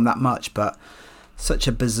in the film that much, but such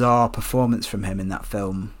a bizarre performance from him in that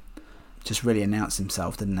film. Just really announced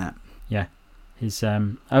himself, didn't it? Yeah.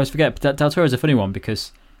 I always forget, but Del Toro's a funny one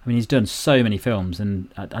because, I mean, he's done so many films,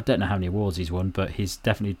 and I don't know how many awards he's won, but he's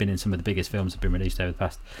definitely been in some of the biggest films that have been released over the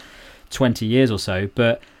past 20 years or so.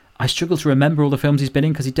 But I struggle to remember all the films he's been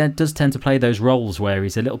in because he does tend to play those roles where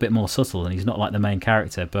he's a little bit more subtle and he's not like the main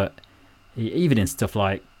character. But even in stuff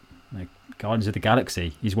like Guardians of the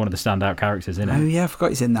Galaxy, he's one of the standout characters in it. Oh yeah, I forgot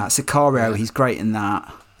he's in that. Sicario, he's great in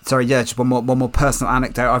that. Sorry, yeah, just one more personal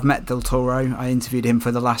anecdote. I've met Del Toro. I interviewed him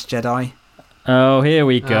for The Last Jedi. Oh, here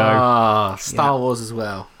we go. Star Wars as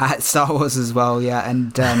well. At Star Wars as well, yeah.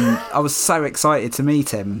 And I was so excited to meet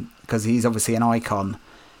him because he's obviously an icon.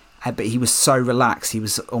 But he was so relaxed. He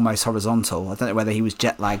was almost horizontal. I don't know whether he was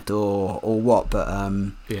jet lagged or what, but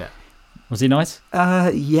yeah. Was he nice?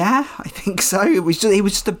 Yeah, I think so. He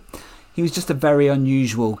was just a very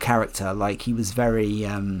unusual character. Like, he was very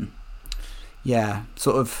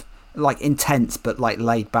sort of like intense, but like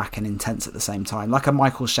laid back and intense at the same time, like a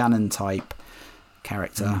Michael Shannon type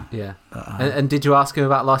character. Yeah. But, and did you ask him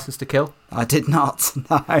about License to Kill? I did not.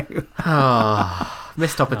 No.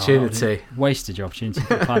 Missed opportunity. Wasted your opportunity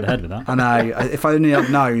to plan ahead with that. I know. If I only had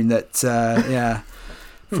known that,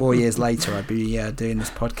 4 years later I'd be doing this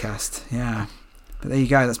podcast. Yeah. But there you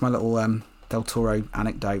go. That's my little Del Toro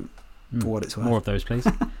anecdote for what it's worth. More of those, please.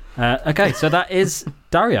 Okay, so that is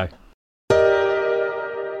Dario.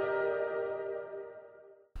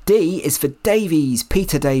 D is for Davies,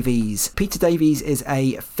 Peter Davies. Peter Davies is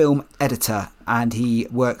a film editor, and he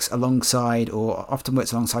often works alongside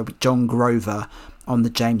with John Grover on the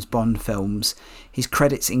James Bond films. His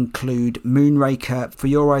credits include Moonraker, For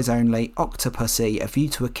Your Eyes Only, Octopussy, A View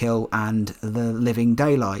to a Kill, and The Living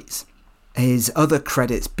Daylights. His other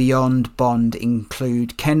credits beyond Bond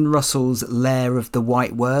include Ken Russell's Lair of the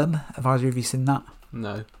White Worm. Have either of you seen that?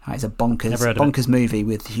 No. It's a bonkers movie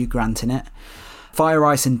with Hugh Grant in it. Fire,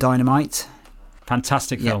 Ice and Dynamite.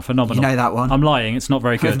 Fantastic film, phenomenal. You know that one? I'm lying, it's not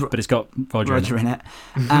very good, but it's got Roger in it.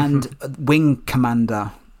 And Wing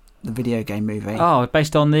Commander, the video game movie. Oh,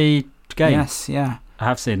 based on the game? Yes, yeah. I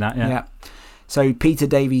have seen that, yeah. So Peter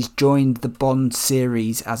Davies joined the Bond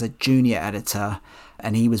series as a junior editor,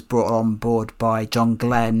 and he was brought on board by John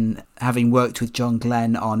Glenn, having worked with John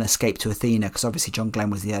Glenn on Escape to Athena, because obviously John Glenn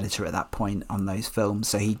was the editor at that point on those films,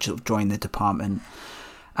 so he joined the department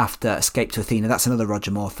after Escape to Athena. That's another Roger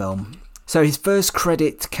Moore film. So his first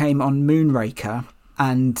credit came on Moonraker,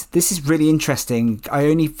 And this is really interesting. I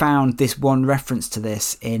only found this one reference to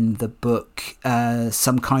this in the book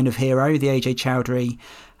Some Kind of Hero, the A.J. Chowdhury,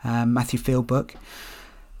 Matthew Field book.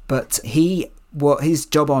 But his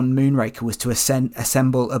job on Moonraker was to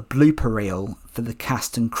assemble a blooper reel for the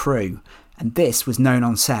cast and crew. And this was known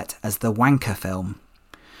on set as the wanker film.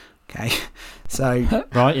 Okay, so...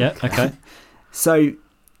 Right, yeah, okay. So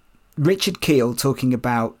Richard Keel, talking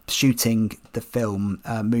about shooting the film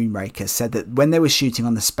Moonraker, said that when they were shooting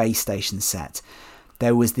on the space station set,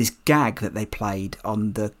 there was this gag that they played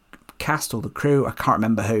on the cast or the crew, I can't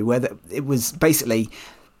remember who, where it was basically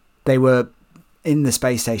they were in the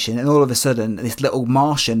space station and all of a sudden this little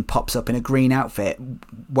Martian pops up in a green outfit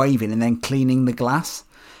waving and then cleaning the glass.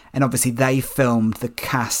 And obviously they filmed the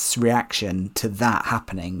cast's reaction to that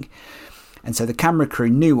happening. And so the camera crew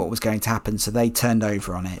knew what was going to happen, so they turned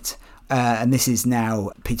over on it. And this is now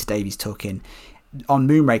Peter Davies talking. On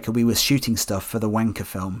Moonraker, we were shooting stuff for the wanker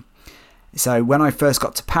film. So when I first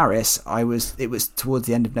got to Paris, it was towards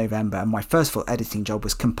the end of November, and my first full editing job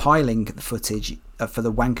was compiling the footage for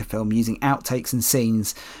the wanker film using outtakes and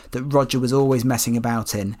scenes that Roger was always messing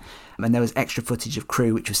about in. And there was extra footage of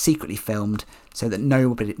crew which was secretly filmed so that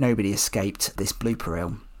nobody escaped this blooper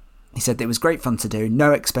reel. He said that it was great fun to do,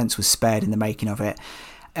 no expense was spared in the making of it,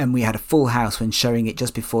 and we had a full house when showing it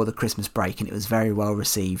just before the Christmas break, and it was very well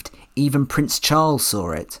received. Even Prince Charles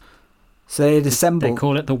saw it. So they had assembled... They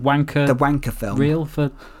call it the wanker film. Reel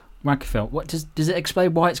for wanker film. What does it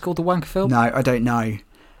explain why it's called the wanker film? No, I don't know.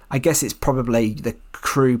 I guess it's probably the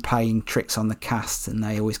crew playing tricks on the cast and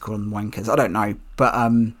they always call them wankers. I don't know, but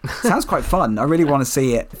sounds quite fun. I really want to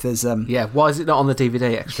see it. If there's yeah, why is it not on the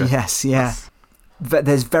DVD extra? Yes, yeah. But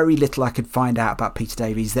there's very little I could find out about Peter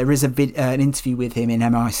Davies. There is an interview with him in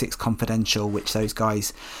MI6 Confidential, which those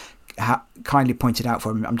guys kindly pointed out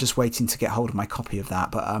for him. I'm just waiting to get hold of my copy of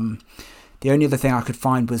that. But the only other thing I could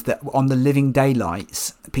find was that on The Living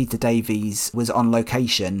Daylights, Peter Davies was on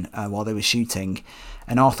location while they were shooting.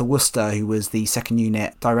 And Arthur Worcester, who was the second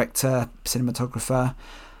unit director, cinematographer,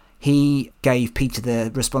 he gave Peter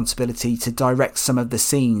the responsibility to direct some of the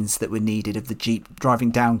scenes that were needed of the Jeep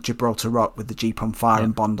driving down Gibraltar Rock with the Jeep on fire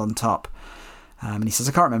and Bond on top. And he says,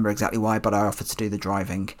 I can't remember exactly why, but I offered to do the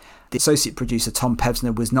driving. The associate producer, Tom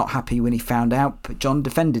Pevsner, was not happy when he found out, but John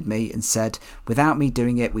defended me and said, without me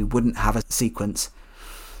doing it, we wouldn't have a sequence.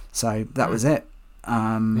 So that was it.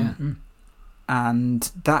 And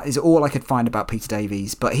that is all I could find about Peter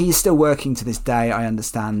Davies. But he is still working to this day, I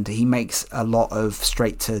understand. He makes a lot of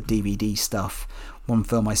straight-to-DVD stuff. One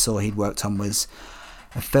film I saw he'd worked on was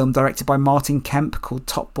a film directed by Martin Kemp called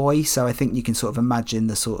Top Boy. So I think you can sort of imagine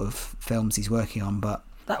the sort of films he's working on. But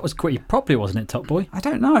that was pretty popular, wasn't it, Top Boy? I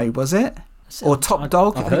don't know, was it? Or Top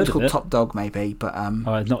Dog? I think it's called Top Dog, maybe. But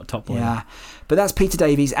not Top Boy. Yeah, but that's Peter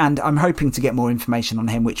Davies, and I'm hoping to get more information on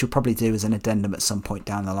him, which we'll probably do as an addendum at some point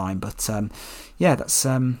down the line. But yeah, that's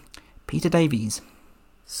Peter Davies.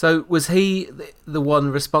 So was he the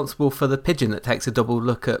one responsible for the pigeon that takes a double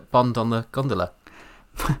look at Bond on the gondola?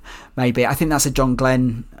 Maybe. I think that's a John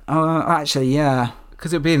Glenn. Oh, actually, yeah.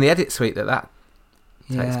 Because it'll be in the edit suite that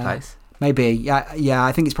takes place. Maybe. Yeah.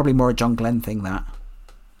 I think it's probably more a John Glenn thing, that.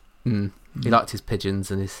 He liked his pigeons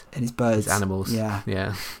and his birds, his animals. Yeah.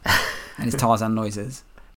 And his Tarzan noises.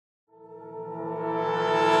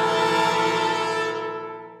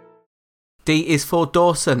 D is for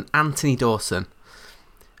Dawson, Anthony Dawson.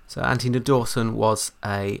 So Anthony Dawson was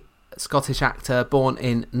a Scottish actor born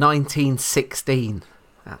in 1916.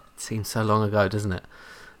 That seems so long ago, doesn't it?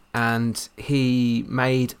 And he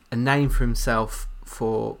made a name for himself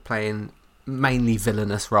for playing mainly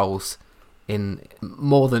villainous roles in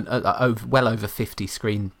more than well over 50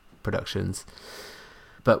 screen productions.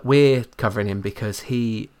 But we're covering him because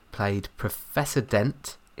he played Professor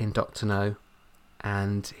Dent in Dr. No,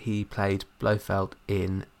 and he played Blofeld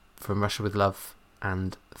in From Russia with Love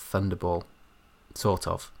and Thunderball, sort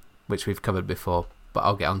of, which we've covered before, but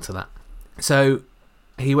I'll get onto that. So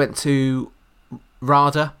he went to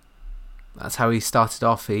RADA. That's how he started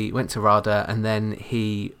off. He went to RADA, and then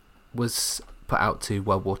he was put out to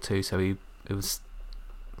World War II, so he was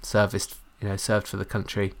served for the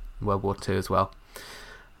country in World War II as well.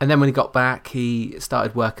 And then when he got back, he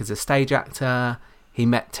started work as a stage actor. He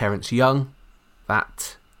met Terence Young.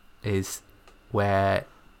 That is where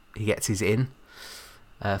he gets his in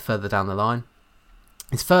further down the line.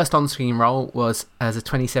 His first on-screen role was as a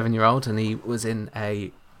 27-year-old, and he was in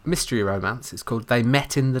a mystery romance. It's called They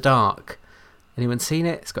Met in the Dark. Anyone seen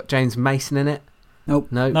it? It's got James Mason in it.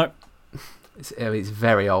 Nope. No. It's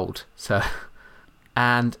very old. So,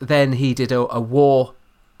 and then he did a war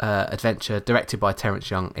adventure directed by Terence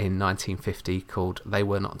Young in 1950 called They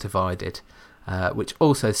Were Not Divided. which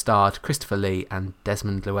also starred Christopher Lee and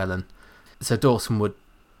Desmond Llewellyn. So Dawson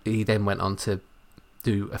he then went on to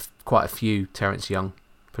do quite a few Terence Young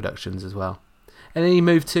productions as well. And then he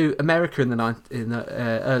moved to America in the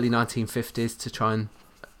early 1950s to try and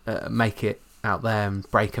make it out there and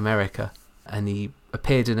break America. And he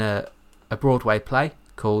appeared in a Broadway play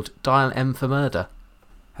called Dial M for Murder.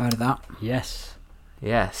 Heard of that? Yes.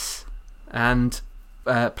 Yes. And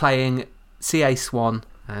playing C.A. Swan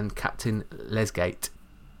and Captain Lesgate.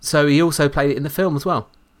 So he also played it in the film as well.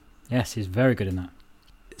 Yes, he's very good in that.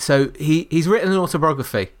 So he's written an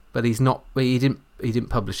autobiography, but he didn't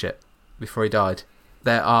publish it before he died.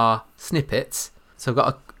 There are snippets. So I've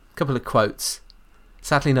got a couple of quotes.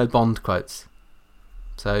 Sadly, no Bond quotes.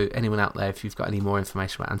 So anyone out there, if you've got any more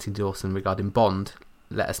information about Anthony Dawson regarding Bond,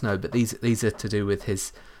 let us know. But these are to do with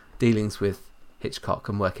his dealings with Hitchcock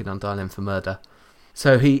and working on Dial M for Murder.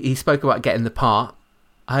 So he spoke about getting the part.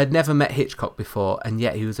 I had never met Hitchcock before, and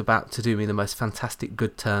yet he was about to do me the most fantastic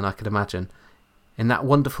good turn I could imagine. In that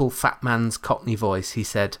wonderful fat man's Cockney voice, he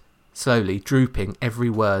said, slowly, drooping every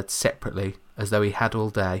word separately, as though he had all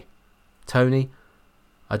day, "Tony,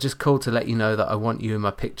 I just called to let you know that I want you in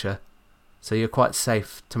my picture, so you're quite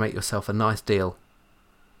safe to make yourself a nice deal."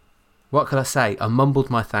 What could I say? I mumbled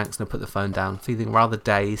my thanks and I put the phone down, feeling rather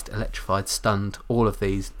dazed, electrified, stunned. All of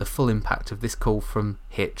these, the full impact of this call from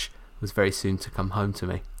Hitch was very soon to come home to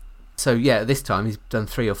me. So yeah, this time he's done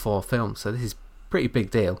 3 or 4 films, so this is a pretty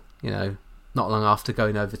big deal, not long after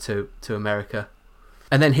going over to America.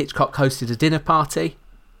 And then Hitchcock hosted a dinner party,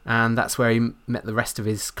 and that's where he met the rest of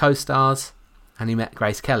his co-stars, and he met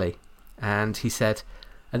Grace Kelly. And he said,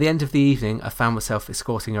 "At the end of the evening, I found myself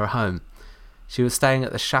escorting her home. She was staying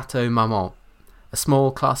at the Chateau Marmont, a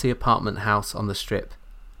small, classy apartment house on the Strip.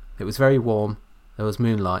 It was very warm, there was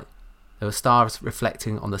moonlight, there were stars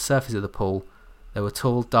reflecting on the surface of the pool, there were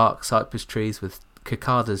tall, dark cypress trees with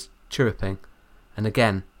cicadas chirruping, and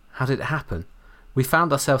again, how did it happen? We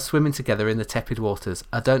found ourselves swimming together in the tepid waters.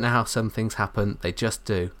 I don't know how some things happen, they just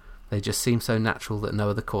do. They just seem so natural that no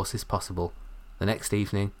other course is possible. The next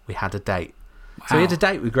evening, we had a date." Wow. So he had a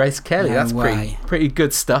date with Grace Kelly. No That's way. pretty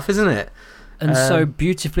good stuff, isn't it? And so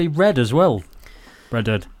beautifully read as well.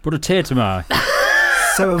 Brendan, brought a tear to my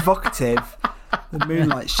eye. So evocative. The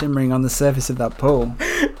moonlight shimmering on the surface of that pool.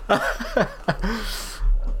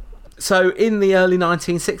 So in the early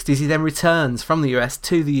 1960s, he then returns from the US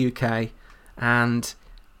to the UK, and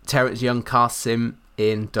Terence Young casts him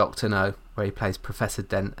in Dr. No, where he plays Professor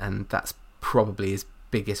Dent, and that's probably his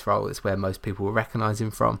biggest role. It's where most people will recognise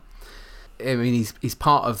him from. I mean, he's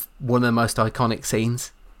part of one of the most iconic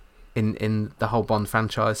scenes in the whole Bond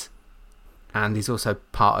franchise, and he's also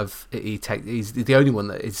part of he's the only one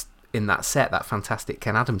that is in that set, that fantastic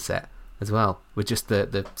Ken Adams set as well, with just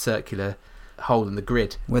the circular hole in the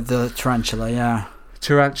grid with the tarantula.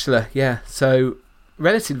 Yeah, so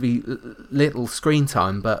relatively little screen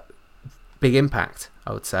time, but big impact,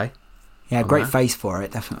 I would say. Yeah, great face for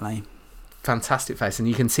it, definitely. Fantastic face, and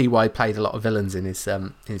you can see why he played a lot of villains in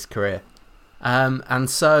his career. And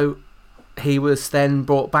so he was then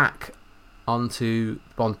brought back onto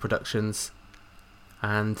Bond productions,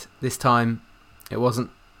 and this time it wasn't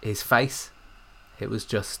his face, it was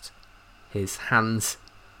just his hands,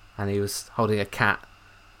 and he was holding a cat.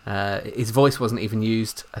 His voice wasn't even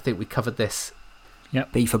used. I think we covered this.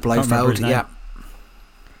 Yep. B for Blofeld.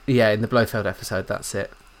 Yeah, in the Blofeld episode, that's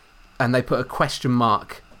it. And they put a question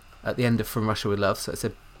mark at the end of From Russia With Love, so it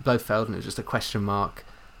said Blofeld and it was just a question mark.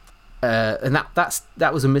 And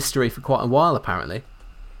that was a mystery for quite a while, apparently,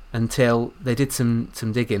 until they did some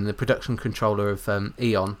digging. The production controller of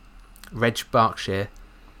Eon, Reg Berkshire,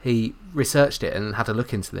 he researched it and had a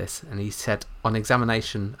look into this, and he said, on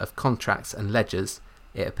examination of contracts and ledgers,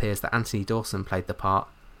 it appears that Anthony Dawson played the part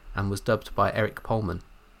and was dubbed by Eric Pohlman.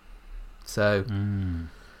 So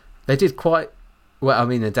they did quite well. I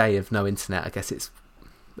mean, a day of no internet, I guess it's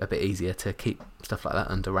a bit easier to keep stuff like that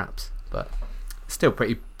under wraps, but still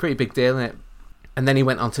pretty big deal, isn't it? And then he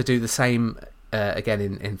went on to do the same again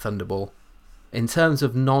in Thunderball. In terms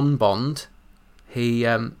of non-Bond, he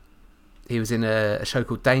was in a show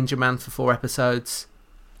called Danger Man for 4 episodes.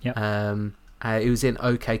 Yep. He was in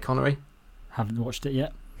OK Connery. Haven't watched it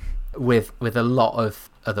yet. With a lot of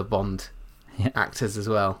other Bond actors as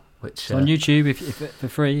well. Which it's on YouTube if for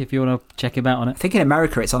free if you want to check him out on it. I think in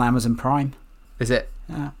America it's on Amazon Prime. Is it?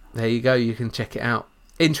 Yeah. There you go. You can check it out.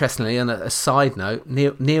 Interestingly, on a side note,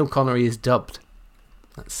 Neil Connery is dubbed.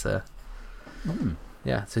 That's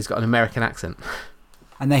yeah. So he's got an American accent.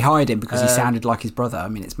 And they hired him because he sounded like his brother. I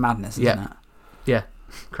mean, it's madness, isn't it? Yeah,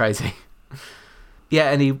 crazy.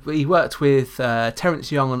 Yeah, and he worked with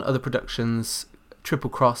Terence Young on other productions, Triple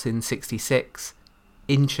Cross in 1966,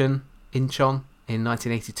 Inchon in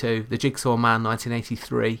 1982, The Jigsaw Man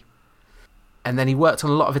 1983. And then he worked on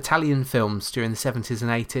a lot of Italian films during the 70s and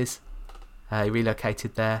 80s. He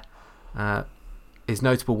relocated there. His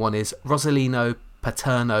notable one is Rossellino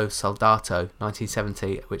Paterno Soldato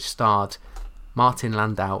 1970, which starred Martin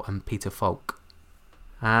Landau and Peter Falk.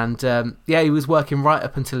 And he was working right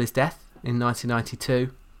up until his death in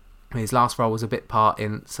 1992. His last role was a bit part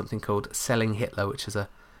in something called Selling Hitler, which is a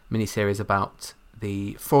miniseries about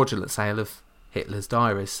the fraudulent sale of Hitler's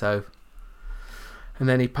diaries. And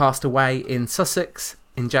then he passed away in Sussex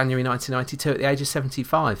in January 1992 at the age of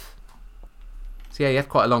 75. So he had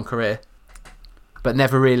quite a long career, but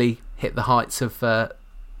never really hit the heights of that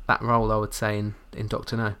role, I would say, in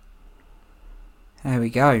Doctor No. There we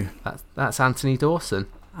go. That's Anthony Dawson.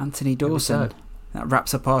 Anthony Dawson. That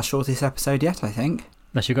wraps up our shortest episode yet, I think.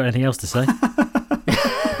 Unless you've got anything else to say.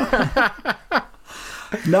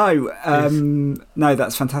 No,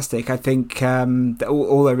 that's fantastic. I think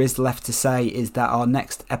all there is left to say is that our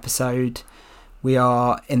next episode, we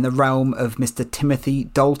are in the realm of Mr. Timothy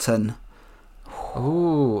Dalton.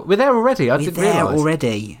 Ooh, we're there already. I didn't realise.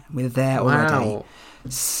 We're there already.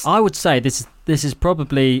 I would say this is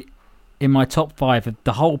probably in my top 5 of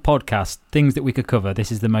the whole podcast. Things that we could cover.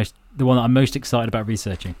 This is the one that I'm most excited about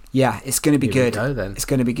researching. Yeah, it's going to be good. Then. It's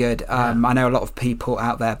going to be good. I know a lot of people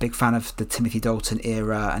out there are big fan of the Timothy Dalton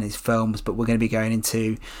era and his films, but we're going to be going in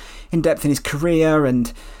depth in his career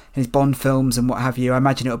and his Bond films and what have you. I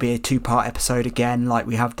imagine it'll be a 2-part episode again, like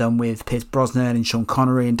we have done with Pierce Brosnan and Sean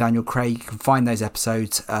Connery and Daniel Craig. You can find those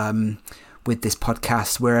episodes with this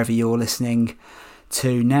podcast wherever you're listening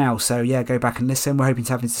to now. So yeah, go back and listen. We're hoping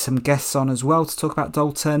to have some guests on as well to talk about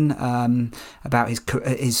Dalton, about his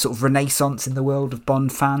sort of renaissance in the world of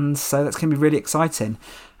Bond fans. So that's going to be really exciting.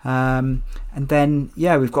 And then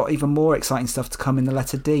we've got even more exciting stuff to come in the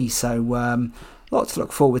letter D. So lots to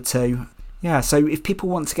look forward to. Yeah, so if people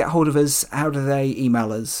want to get hold of us, how do they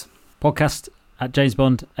email us?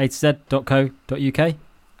 podcast@jamesbond8z.co.uk.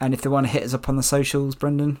 And if they want to hit us up on the socials,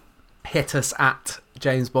 Brendan? Hit us at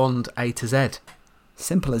JamesBond8Z.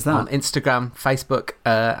 Simple as that. On Instagram, Facebook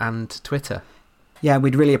and Twitter. Yeah,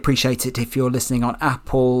 we'd really appreciate it if you're listening on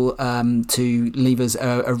Apple to leave us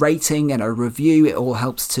a rating and a review. It all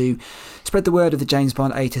helps to spread the word of the James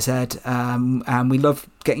Bond A to Z. And we love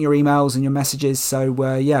getting your emails and your messages. So,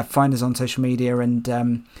 find us on social media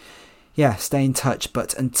and, stay in touch.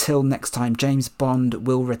 But until next time, James Bond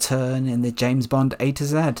will return in the James Bond A to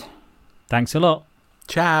Z. Thanks a lot.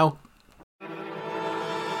 Ciao.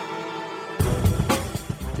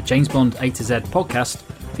 The James Bond A to Z podcast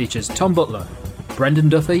features Tom Butler, Brendan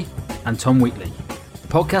Duffy and Tom Wheatley. The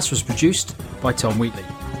podcast was produced by Tom Wheatley,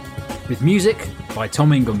 with music by Tom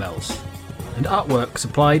Inglemells, and artwork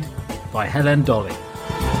supplied by Helen Dolly.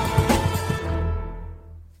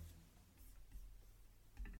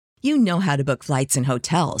 You know how to book flights and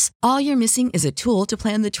hotels. All you're missing is a tool to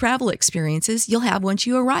plan the travel experiences you'll have once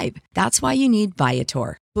you arrive. That's why you need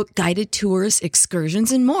Viator. Book guided tours, excursions,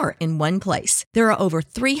 and more in one place. There are over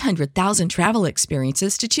 300,000 travel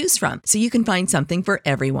experiences to choose from, so you can find something for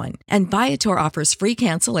everyone. And Viator offers free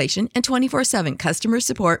cancellation and 24/7 customer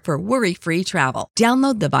support for worry-free travel.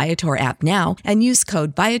 Download the Viator app now and use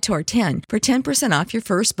code Viator10 for 10% off your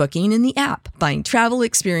first booking in the app. Find travel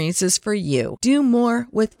experiences for you. Do more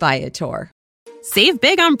with Viator. Save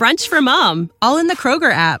big on brunch for mom, all in the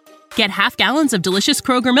Kroger app. Get half gallons of delicious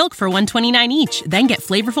Kroger milk for $1.29 each. Then get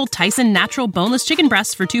flavorful Tyson natural boneless chicken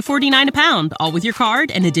breasts for $2.49 a pound, all with your card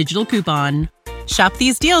and a digital coupon. Shop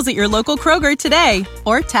these deals at your local Kroger today,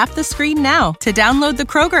 or tap the screen now to download the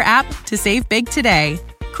Kroger app to save big today.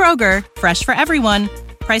 Kroger, fresh for everyone.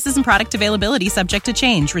 Prices and product availability subject to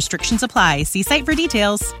change. Restrictions apply. See site for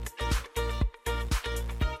details.